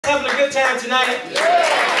having a good time tonight? Yeah.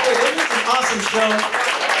 This is an awesome show.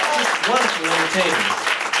 Just wonderful entertainment.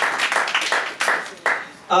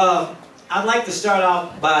 I'd like to start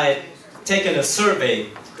out by taking a survey,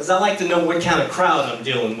 because I like to know what kind of crowd I'm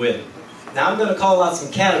dealing with. Now I'm going to call out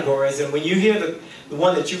some categories, and when you hear the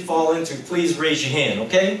one that you fall into, please raise your hand,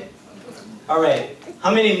 okay? All right.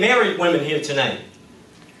 How many married women here tonight?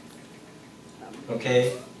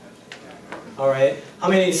 Okay. All right. How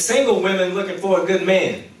many single women looking for a good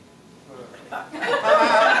man?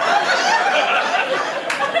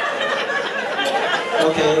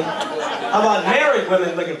 Okay. How about married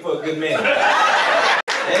women looking for a good man?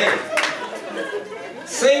 Hey.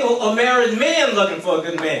 Single or married men looking for a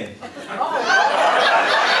good man?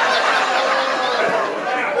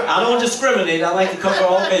 I don't discriminate. I like to cover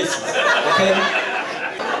all bases. Okay?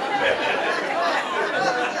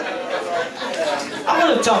 I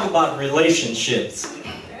want to talk about relationships.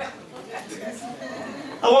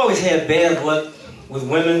 I've always had bad luck with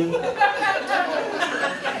women.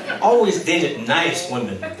 Always dated nice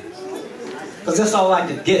women, because that's all I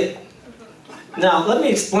could get. Now, let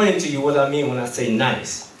me explain to you what I mean when I say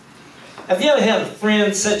nice. Have you ever had a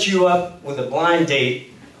friend set you up with a blind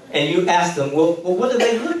date, and you ask them, well, what do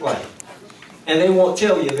they look like? And they won't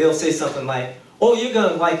tell you. They'll say something like, oh, you're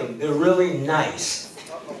going to like them. They're really nice.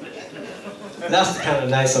 That's the kind of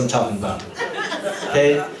nice I'm talking about.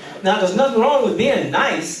 Okay? Now, there's nothing wrong with being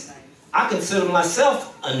nice. I consider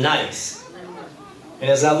myself a nice. And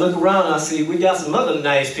as I look around, I see we got some other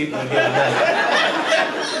nice people in here tonight.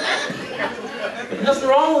 There's nothing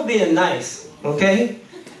wrong with being nice, okay?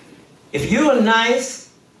 If you are nice,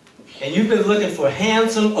 and you've been looking for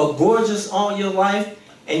handsome or gorgeous all your life,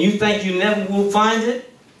 and you think you never will find it,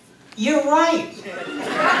 you're right.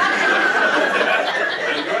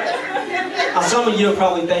 Now, some of you are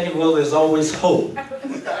probably thinking, well, there's always hope.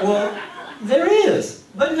 Well, there is,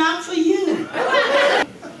 but not for you.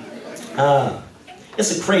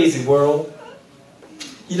 It's a crazy world.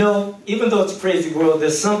 You know, even though it's a crazy world,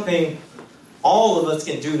 there's something all of us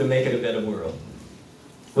can do to make it a better world.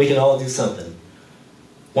 We can all do something.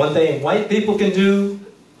 One thing white people can do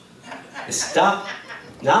is stop,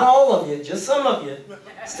 not all of you, just some of you,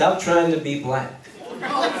 stop trying to be black.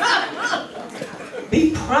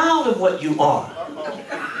 Be proud of what you are.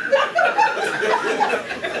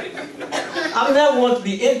 I've never wanted to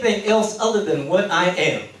be anything else other than what I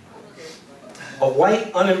am. A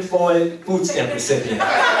white, unemployed food stamp recipient.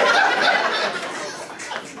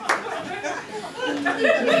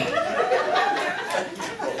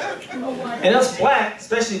 And us black,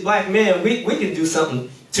 especially black men, we can do something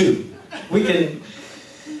too.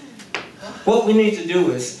 What we need to do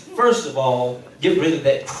is, first of all, get rid of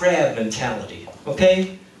that crab mentality,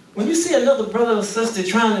 okay? When you see another brother or sister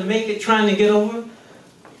trying to make it, trying to get over,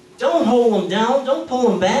 don't hold them down, don't pull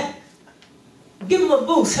them back. Give them a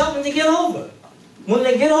boost, help them to get over. When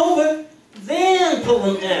they get over, then pull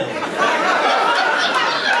them down.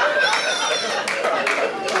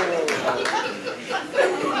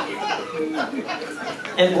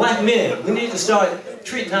 And black men, we need to start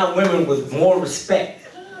treating our women with more respect.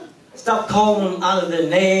 Stop calling them out of their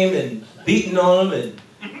name and beating on them.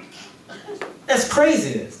 And that's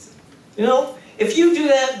craziness. You know, if you do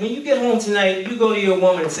that, when you get home tonight, you go to your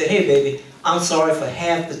woman and say, hey baby, I'm sorry for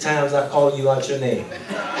half the times I called you out your name.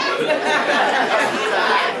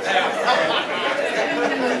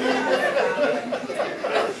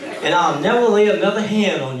 And I'll never lay another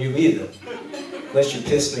hand on you either, unless you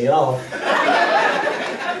piss me off.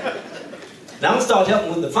 Now I'm going to start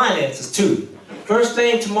helping with the finances too. First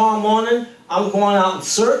thing tomorrow morning, I'm going out and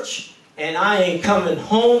search, and I ain't coming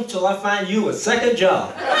home till I find you a second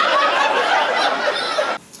job.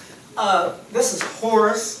 This is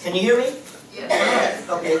Horace. Can you hear me? Yes.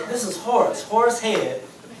 Okay, this is Horace. Horace Head.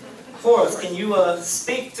 Horace, can you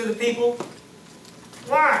speak to the people?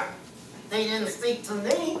 Why? They didn't speak to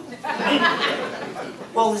me.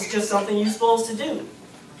 Well, it's just something you're supposed to do.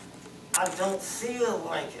 I don't feel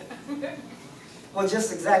like it. Well,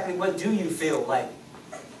 just exactly what do you feel like?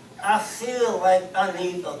 I feel like I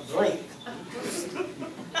need a break.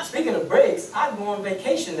 Speaking of breaks, I go on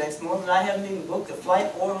vacation next month and I haven't even booked a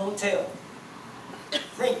flight or a hotel.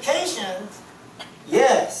 Vacation?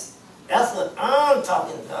 Yes, that's what I'm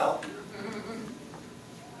talking about.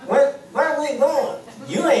 Where are we going?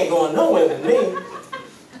 You ain't going nowhere with me.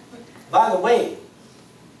 By the way,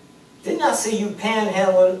 didn't I see you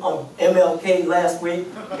panhandling on MLK last week?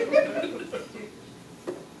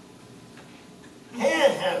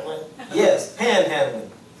 Panhandling? Yes, panhandling.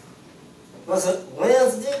 Was it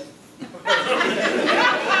Wednesday?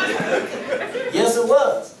 Yes, it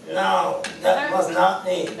was. No, that was not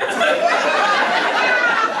me.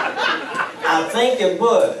 I think it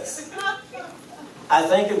was. I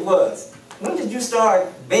think it was. When did you start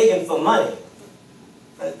begging for money?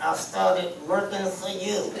 When I started working for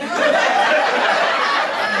you.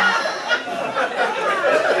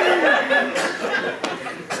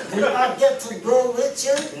 Do I get to go with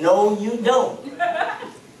you? No, you don't.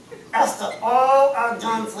 After all I've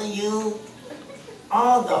done for you,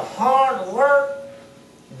 all the hard work,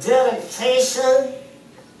 dedication,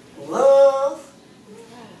 love.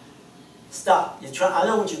 Stop. I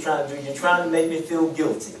know what you're trying to do. You're trying to make me feel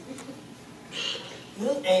guilty. You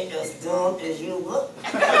ain't as dumb as you look.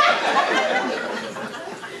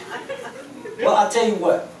 Well, I'll tell you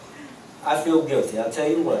what. I feel guilty. I'll tell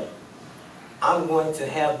you what. I'm going to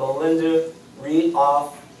have Belinda read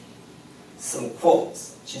off some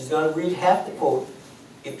quotes. She's going to read half the quote.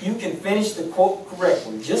 If you can finish the quote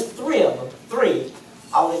correctly, just 3 of them, 3,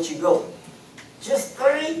 I'll let you go. Just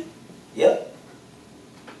 3? Yep.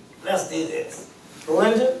 Let's do this.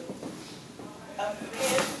 Belinda? A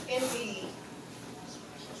friend in need.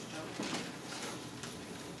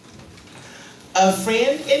 A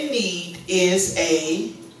friend in need is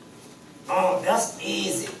a... Oh, that's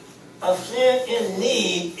easy. A friend in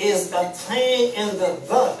need is a pain in the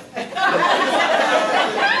butt.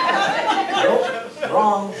 Nope,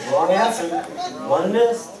 wrong answer. 1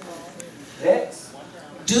 missed. Next.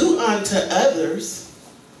 Do unto others.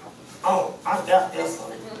 Oh, I got this one.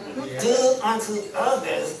 Do unto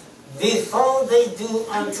others before they do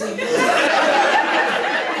unto you.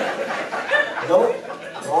 Nope,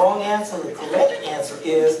 wrong answer. The correct answer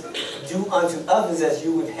is do unto others as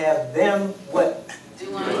you would have them what?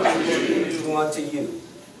 Do unto you.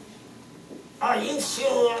 Are you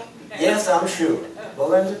sure? Yes, I'm sure.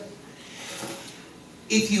 Belinda?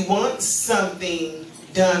 If you want something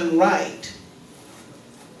done right.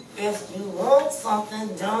 If you want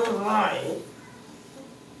something done right,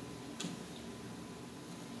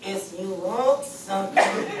 if you want something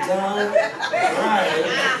done right,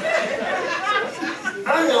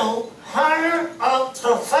 I know, hire a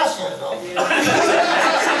professional.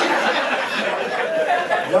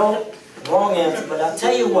 No, wrong answer, but I'll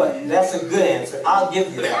tell you what, that's a good answer. I'll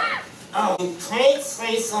give you that. You can't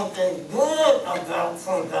say something good about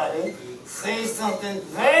somebody, say something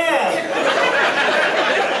bad.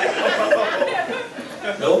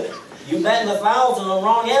 Nope, you batting the fouls on the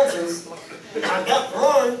wrong answers. I got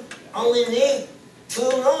 1, only need 2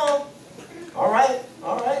 more. All right.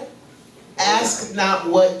 Ask not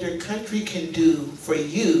what your country can do for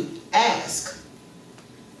you. Ask.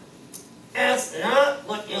 Ask not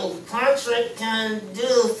what your country can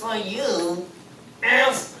do for you.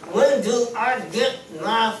 Ask, when do I get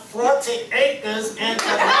my 40 acres and a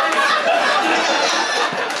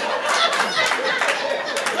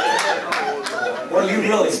Well, you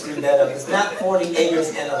really screwed that up. It's not 40 acres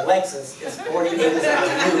and a Lexus. It's 40 acres and a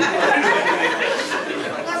mule.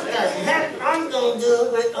 What the heck I'm going to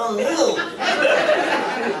do with a mule?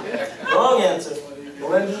 Wrong answer.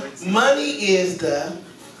 Belinda? Money is the...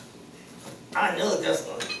 I knew this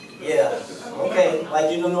one. Yeah. Okay.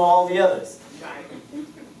 Like you don't know all the others.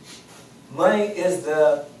 Money is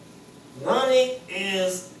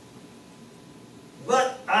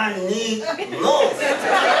what I need most.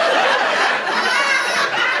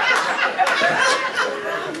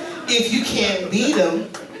 If you can't beat them.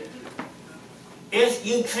 If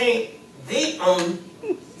you can't beat them,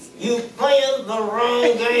 you playing the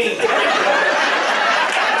wrong game.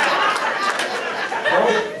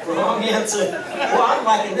 Wrong answer. Well, I'm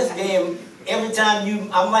liking this game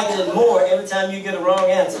I'm liking it more every time you get a wrong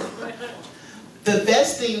answer. The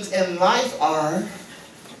best things in life are...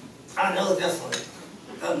 I know this one.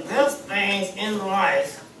 The best things in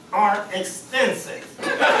life are expensive.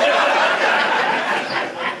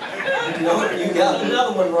 No, you got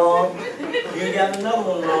another one wrong.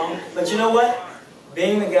 But you know what?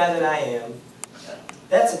 Being the guy that I am,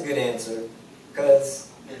 that's a good answer. Because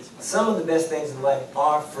some of the best things in life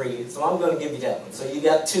are free. So I'm going to give you that one. So you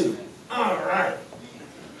got 2. All right.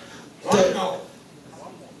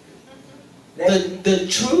 The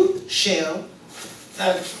truth shall...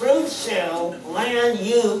 The truth shall land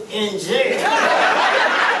you in jail.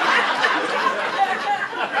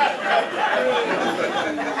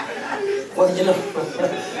 Well, you know,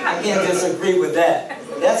 I can't disagree with that.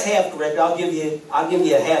 That's half correct. I'll give you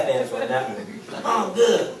a half answer on that one. Oh,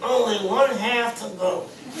 good. Only 1/2 to go.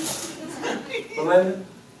 Belinda?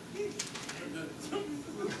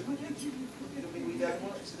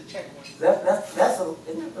 Isn't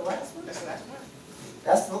that the last one? That's the last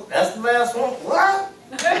one. That's the last one. What?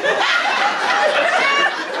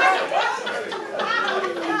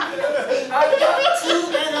 I got 2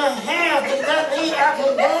 1/2. Does that mean I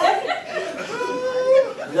can go?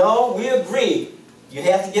 No, we agreed. You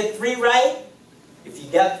have to get 3 right. If you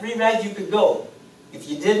got 3 right, you could go. If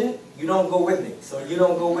you didn't, you don't go with me. So you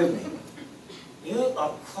don't go with me. You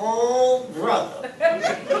a cold brother.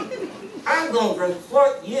 I'm going to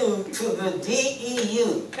report you to the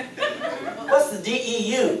DEU. What's the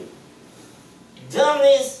DEU?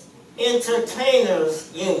 Dummies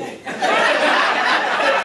Entertainers Union.